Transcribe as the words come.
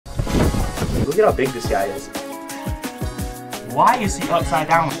at how big this guy is. Why is he upside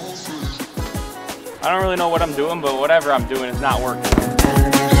down? I don't really know what I'm doing, but whatever I'm doing is not working.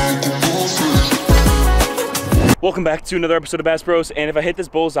 Welcome back to another episode of Bass Bros, and if I hit this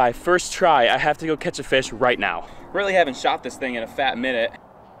bullseye first try, I have to go catch a fish right now. Really haven't shot this thing in a fat minute.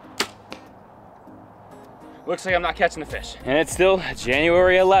 Looks like I'm not catching a fish. And it's still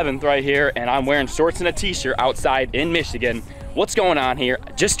January 11th right here, and I'm wearing shorts and a t-shirt outside in Michigan. What's going on here?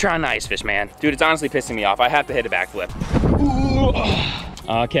 Just trying to ice fish, man. Dude, it's honestly pissing me off. I have to hit a backflip.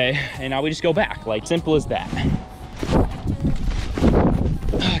 Okay, and now we just go back, like simple as that.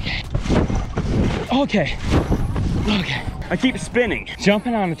 Okay. I keep spinning.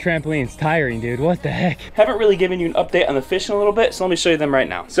 Jumping on the trampoline is tiring, dude. What the heck? Haven't really given you an update on the fish in a little bit, so let me show you them right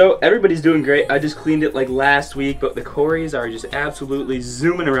now. So everybody's doing great. I just cleaned it like last week, but the cories are just absolutely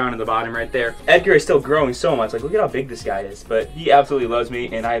zooming around in the bottom right there. Edgar is still growing so much. Like, look at how big this guy is. But he absolutely loves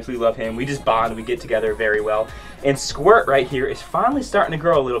me, and I absolutely love him. We just bond. We get together very well. And Squirt right here is finally starting to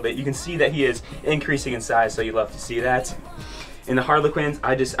grow a little bit. You can see that he is increasing in size, so you love to see that. And the Harlequins,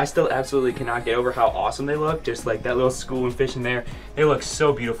 I still absolutely cannot get over how awesome they look. Just like that little school and fish in there. They look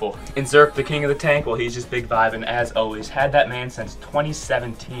so beautiful. And Zerk, the king of the tank, well, he's just big vibing as always. Had that man since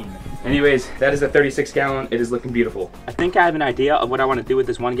 2017. Anyways, that is a 36 gallon. It is looking beautiful. I think I have an idea of what I want to do with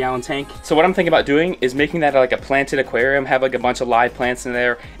this 1 gallon tank. So what I'm thinking about doing is making that like a planted aquarium, have like a bunch of live plants in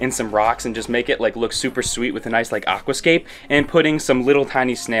there and some rocks, and just make it like look super sweet with a nice like aquascape, and putting some little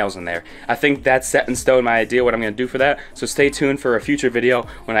tiny snails in there. I think that's set in stone, my idea, what I'm going to do for that. So stay tuned for a future video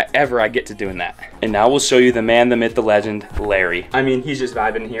whenever I get to doing that. And now we'll show you the man, the myth, the legend, Larry. I mean, he's just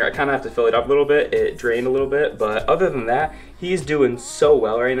vibing here. I kind of have to fill it up a little bit. It drained a little bit, but other than that, he's doing so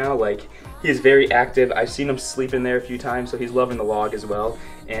well right now. Like, he is very active. I've seen him sleep in there a few times, so he's loving the log as well.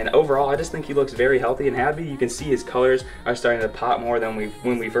 And overall, I just think he looks very healthy and happy. You can see his colors are starting to pop more than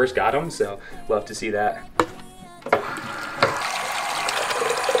when we first got him, so love to see that.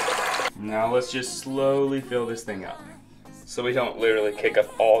 Now let's just slowly fill this thing up, so we don't literally kick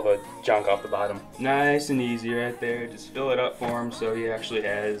up all the junk off the bottom. Nice and easy right there. Just fill it up for him so he actually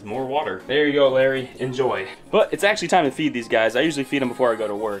has more water. There you go, Larry. Enjoy. But it's actually time to feed these guys. I usually feed them before I go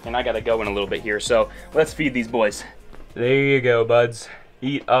to work, and I gotta go in a little bit here, so let's feed these boys. There you go, buds.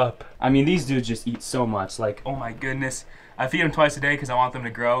 Eat up. I mean, these dudes just eat so much. Like, oh my goodness. I feed them twice a day because I want them to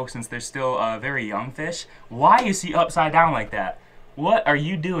grow since they're still very young fish. Why is he upside down like that? What are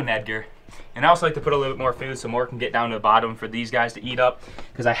you doing, Edgar? And I also like to put a little bit more food so more can get down to the bottom for these guys to eat up,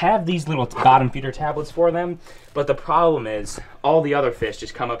 because I have these little bottom feeder tablets for them, but the problem is all the other fish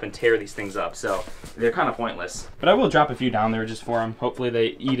just come up and tear these things up, so they're kind of pointless. But I will drop a few down there just for them. Hopefully they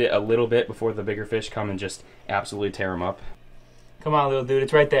eat it a little bit before the bigger fish come and just absolutely tear them up. Come on, little dude,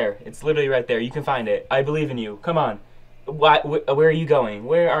 it's right there. It's literally right there. You can find it. I believe in you. Come on. Where are you going?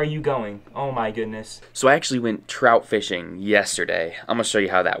 Where are you going? Oh my goodness. So I actually went trout fishing yesterday. I'm gonna show you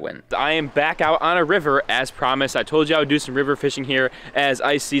how that went. I am back out on a river as promised. I told you I would do some river fishing here as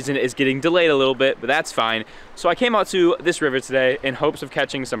ice season is getting delayed a little bit, but that's fine. So I came out to this river today in hopes of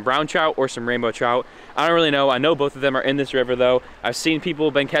catching some brown trout or some rainbow trout. I don't really know. I know both of them are in this river though. I've seen people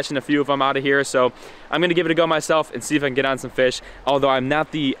have been catching a few of them out of here, so I'm gonna give it a go myself and see if I can get on some fish. Although I'm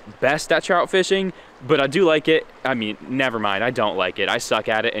not the best at trout fishing, but I do like it. I mean, never mind, I don't like it. I suck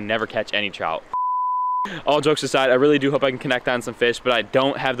at it and never catch any trout. All jokes aside, I really do hope I can connect on some fish, but I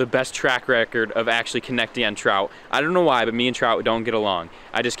don't have the best track record of actually connecting on trout. I don't know why, but me and trout don't get along.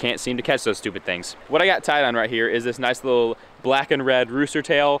 I just can't seem to catch those stupid things. What I got tied on right here is this nice little black and red rooster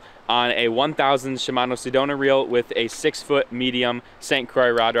tail on a 1000 Shimano Sedona reel with a 6-foot medium St. Croix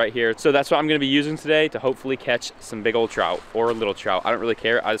rod right here. So that's what I'm gonna be using today to hopefully catch some big old trout or little trout. I don't really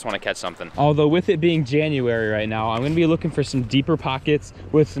care, I just wanna catch something. Although with it being January right now, I'm gonna be looking for some deeper pockets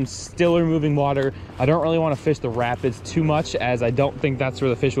with some stiller moving water. I don't really wanna fish the rapids too much, as I don't think that's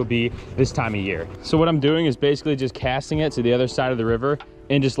where the fish will be this time of year. So what I'm doing is basically just casting it to the other side of the river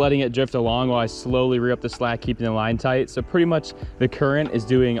and just letting it drift along while I slowly rear up the slack, keeping the line tight. So pretty much the current is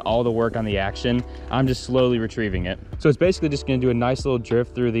doing all the work on the action. I'm just slowly retrieving it. So it's basically just gonna do a nice little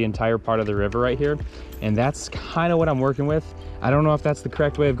drift through the entire part of the river right here. And that's kind of what I'm working with. I don't know if that's the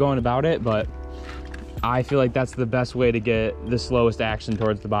correct way of going about it, but I feel like that's the best way to get the slowest action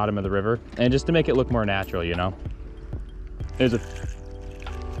towards the bottom of the river. And just to make it look more natural, you know? There's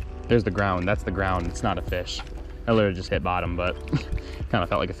the ground, that's the ground, it's not a fish. I literally just hit bottom, but kind of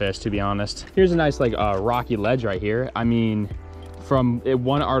felt like a fish, to be honest. Here's a nice like rocky ledge right here. I mean, from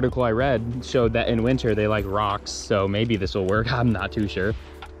one article I read showed that in winter they like rocks, so maybe this will work. I'm not too sure.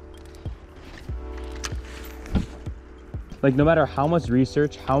 Like no matter how much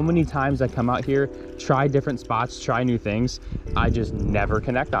research, how many times I come out here, try different spots, try new things, I just never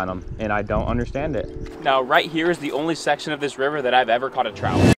connect on them, and I don't understand it. Now right here is the only section of this river that I've ever caught a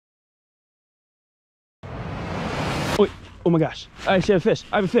trout. Oh my gosh, I actually have a fish.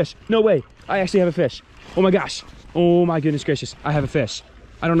 I have a fish. No way. I actually have a fish. Oh my gosh. Oh my goodness gracious. I have a fish.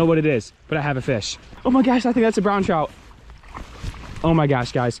 I don't know what it is, but I have a fish. Oh my gosh, I think that's a brown trout. Oh my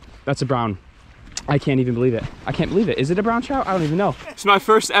gosh, guys, that's a brown. I can't even believe it. I can't believe it. Is it a brown trout? I don't even know. It's my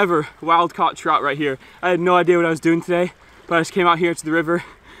first ever wild caught trout right here. I had no idea what I was doing today, but I just came out here to the river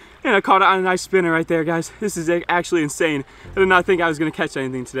and I caught it on a nice spinner right there, guys. This is actually insane. I did not think I was gonna catch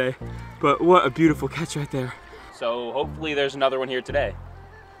anything today, but what a beautiful catch right there. So hopefully there's another one here today.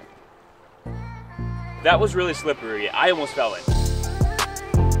 That was really slippery. I almost fell in.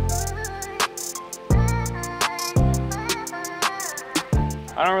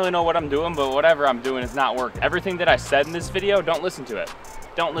 I don't really know what I'm doing, but whatever I'm doing is not working. Everything that I said in this video, don't listen to it.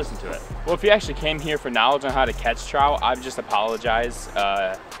 Don't listen to it. Well, if you actually came here for knowledge on how to catch trout, I just apologize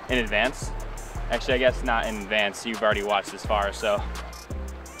in advance. Actually, I guess not in advance. You've already watched this far, so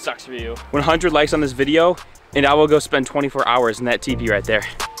sucks for you. 100 likes on this video, and I will go spend 24 hours in that teepee right there.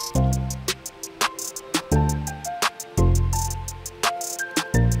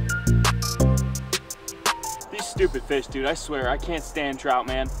 Stupid fish, dude. I swear, I can't stand trout,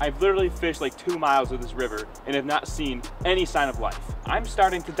 man. I've literally fished like 2 miles of this river and have not seen any sign of life. I'm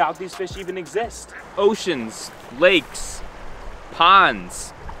starting to doubt these fish even exist. Oceans, lakes,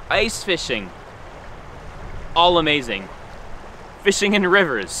 ponds, ice fishing, all amazing. Fishing in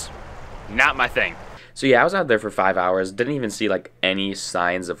rivers, not my thing. So yeah, I was out there for 5 hours, didn't even see like any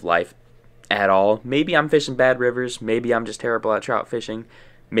signs of life at all. Maybe I'm fishing bad rivers, maybe I'm just terrible at trout fishing.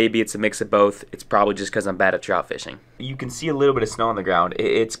 Maybe it's a mix of both. It's probably just because I'm bad at trout fishing. You can see a little bit of snow on the ground.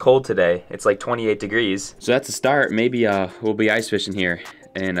 It's cold today. It's like 28 degrees. So that's a start. Maybe we'll be ice fishing here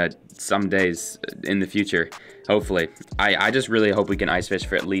in some days in the future, hopefully. I just really hope we can ice fish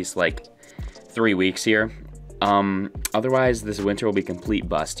for at least like 3 weeks here. Otherwise this winter will be complete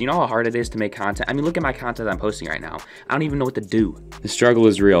bust. You know how hard it is to make content? I mean, look at my content I'm posting right now. I don't even know what to do. The struggle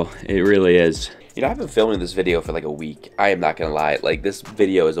is real. It really is. You know, I've been filming this video for like a week. I am not gonna lie, like this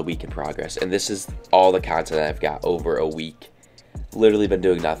video is a week in progress, and this is all the content I've got over a week. Literally been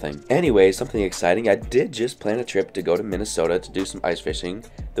doing nothing. Anyway, something exciting. I did just plan a trip to go to Minnesota to do some ice fishing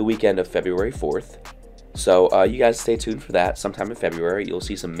the weekend of February 4th. So you guys stay tuned for that. Sometime in February, you'll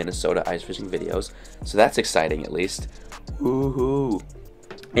see some Minnesota ice fishing videos. So that's exciting, at least. Woohoo!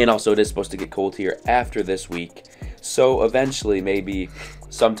 And also, it is supposed to get cold here after this week. So eventually, maybe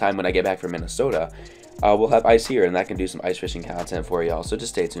sometime when I get back from Minnesota, we'll have ice here, and I can do some ice fishing content for y'all. So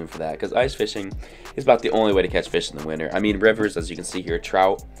just stay tuned for that, because ice fishing is about the only way to catch fish in the winter. I mean, rivers, as you can see here,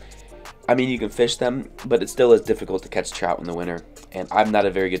 trout. I mean, you can fish them, but it still is difficult to catch trout in the winter. And I'm not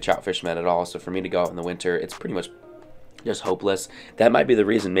a very good trout fisherman at all, so for me to go out in the winter, it's pretty much just hopeless. That might be the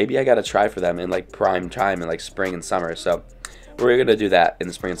reason. Maybe I gotta try for them in like prime time in like spring and summer. So we're gonna do that in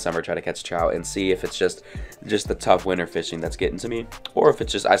the spring and summer, try to catch trout and see if it's just the tough winter fishing that's getting to me, or if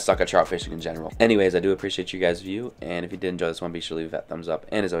it's just I suck at trout fishing in general. Anyways, I do appreciate you guys' view, and if you did enjoy this one, be sure to leave that thumbs up.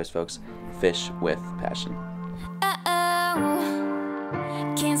 And as always, folks, fish with passion.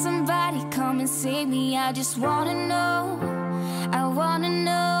 Can somebody come and save me? I just wanna know. I wanna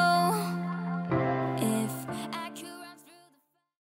know.